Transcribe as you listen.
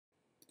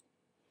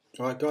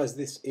Alright guys,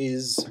 this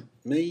is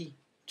me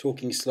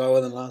talking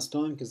slower than last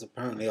time because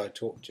apparently I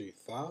talk too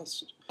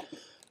fast.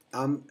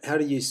 How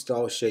to use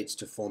style sheets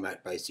to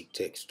format basic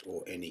text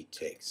or any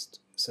text.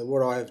 So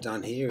what I have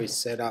done here is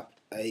set up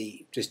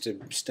just a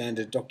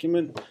standard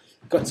document.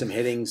 Got some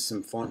headings,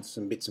 some fonts,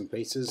 some bits and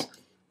pieces.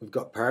 We've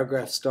got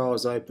paragraph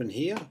styles open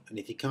here, and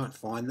if you can't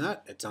find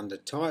that, it's under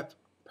type,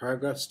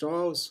 paragraph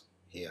styles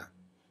here.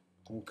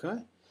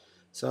 Okay,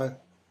 so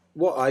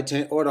what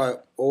I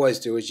always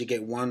do is you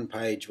get one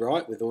page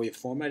right with all your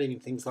formatting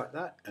and things like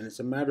that, and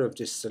it's a matter of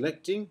just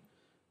selecting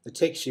the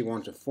text you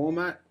want to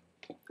format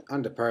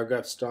under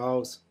paragraph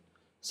styles,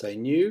 say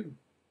new,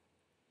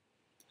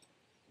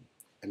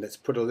 and let's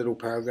put a little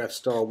paragraph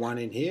style 1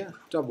 in here.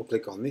 Double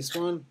click on this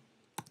one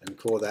and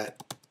call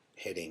that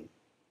heading.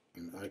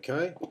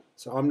 Okay,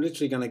 so I'm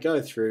literally going to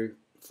go through,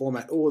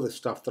 format all the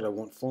stuff that I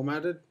want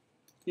formatted,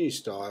 new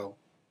style,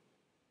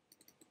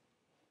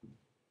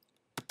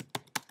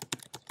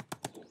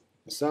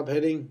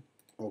 subheading,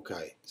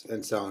 okay,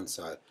 and so on.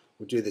 So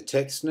we'll do the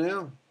text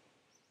now.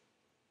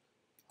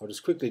 I'll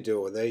just quickly do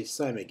all these.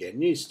 Same again,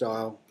 new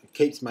style. It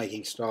keeps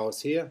making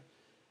styles here.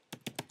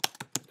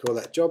 Call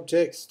that job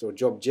text or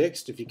job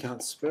jext if you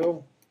can't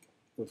spell.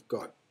 We've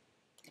got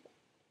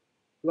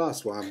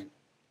last one,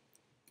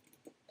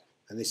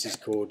 and this is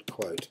called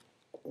quote.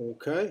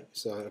 Okay,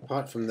 so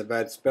apart from the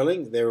bad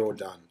spelling, they're all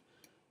done,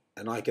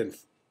 and I can.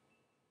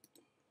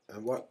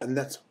 And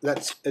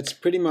it's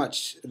pretty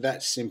much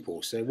that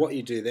simple. So what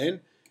you do then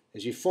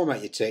is you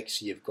format your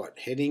text. You've got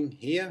heading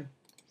here.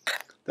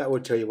 That will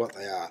tell you what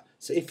they are.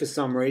 So if for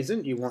some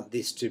reason you want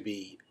this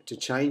to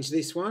change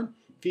this one,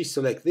 if you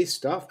select this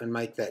stuff and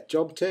make that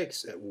job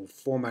text, it will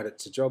format it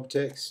to job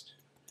text.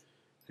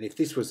 And if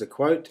this was a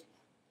quote,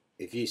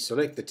 if you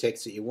select the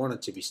text that you want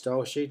it to be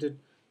style sheeted,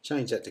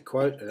 change that to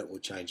quote, and it will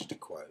change to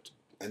quote.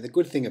 And the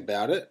good thing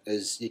about it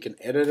is you can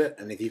edit it,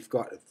 and if you've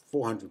got a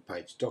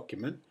 400-page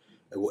document,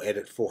 it will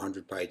edit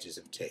 400 pages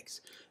of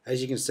text.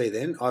 As you can see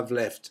then, I've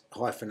left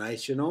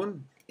hyphenation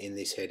on in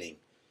this heading.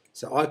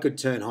 So I could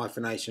turn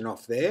hyphenation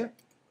off there,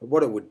 but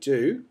what it would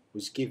do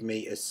was give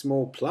me a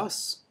small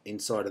plus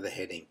inside of the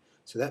heading.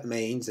 So that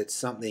means it's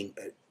something,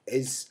 it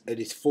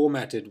is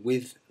formatted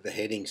with the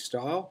heading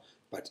style,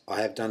 but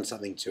I have done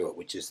something to it,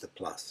 which is the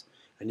plus.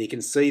 And you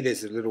can see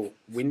there's a little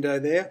window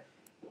there.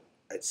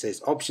 It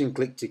says option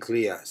click to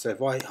clear. So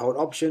if I hold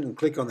option and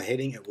click on the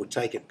heading, it will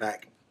take it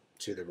back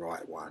to the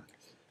right one.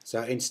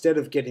 So instead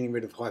of getting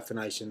rid of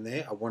hyphenation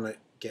there, I want to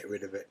get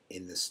rid of it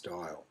in the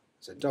style.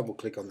 So double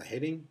click on the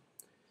heading,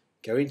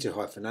 go into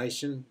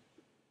hyphenation,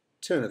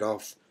 turn it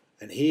off,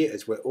 and here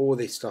is where all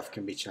this stuff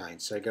can be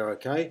changed. So go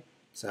OK,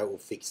 so it will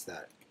fix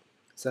that.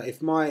 So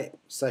if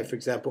say for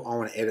example, I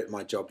want to edit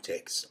my job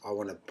text, I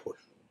want to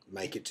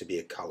make it to be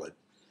a coloured.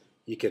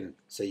 You can,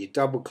 so you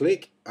double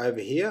click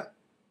over here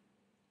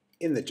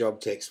in the job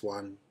text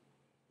one,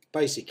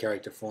 basic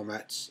character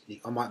formats.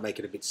 I might make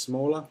it a bit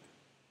smaller.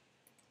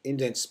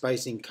 Indent,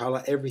 spacing,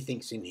 color,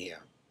 everything's in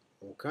here.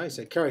 Okay,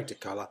 so character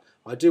color,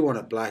 I do want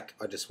it black,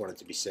 I just want it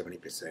to be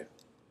 70%.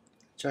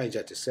 Change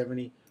that to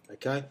 70,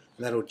 okay, and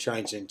that'll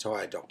change the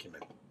entire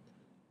document.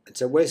 And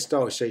so where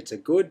style sheets are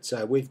good,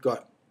 so we've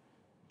got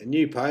a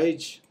new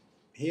page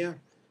here,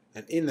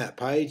 and in that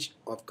page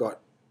I've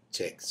got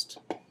text.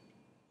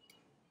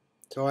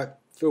 Type,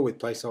 fill with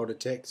placeholder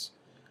text,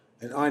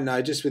 and I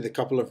know just with a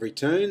couple of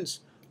returns,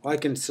 I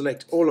can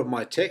select all of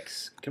my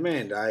text,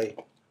 Command A,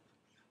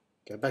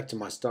 go back to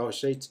my style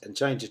sheets and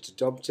change it to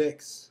job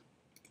text.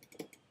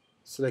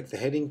 Select the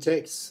heading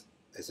text.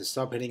 There's a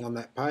subheading on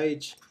that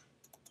page.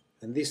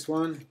 And this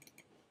one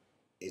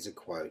is a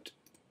quote.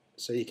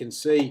 So you can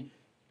see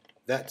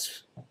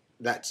that's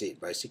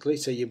it basically.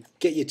 So you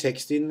get your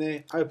text in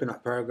there, open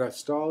up paragraph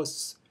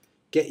styles,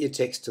 get your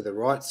text to the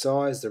right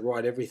size, the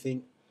right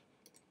everything,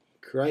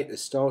 create a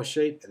style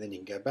sheet, and then you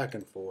can go back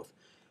and forth.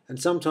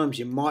 And sometimes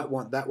you might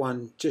want that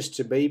one just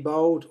to be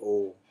bold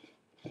or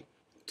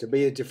to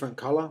be a different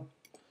color.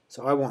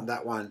 So I want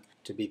that one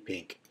to be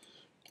pink.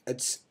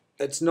 It's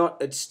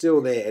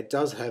still there. It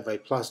does have a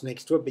plus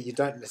next to it, but you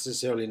don't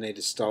necessarily need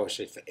a style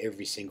sheet for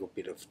every single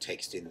bit of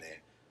text in there.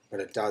 But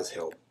it does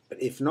help.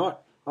 But if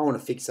not, I want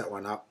to fix that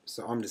one up.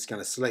 So I'm just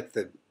going to select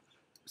the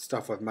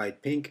stuff I've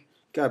made pink,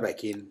 go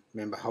back in,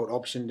 remember hold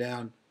option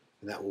down,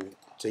 and that will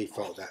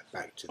default that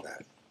back to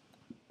that.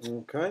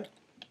 Okay,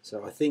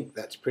 so I think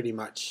that's pretty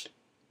much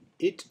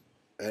it.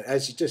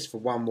 Just for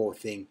one more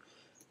thing,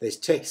 there's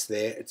text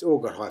there, it's all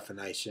got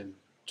hyphenation.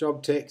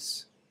 Job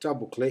text,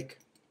 double click,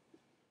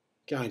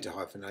 go into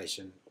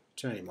hyphenation,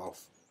 turn him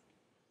off.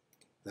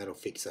 That'll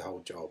fix the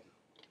whole job.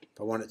 If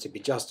I want it to be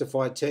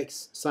justified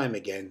text, same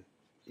again.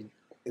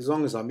 As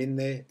long as I'm in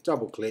there,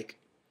 double click,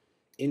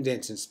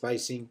 indents and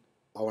spacing,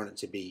 I want it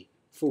to be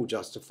full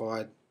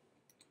justified,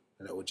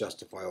 and it will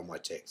justify all my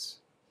text.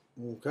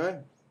 Okay,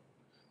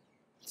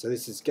 so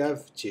this is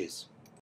Gav, cheers.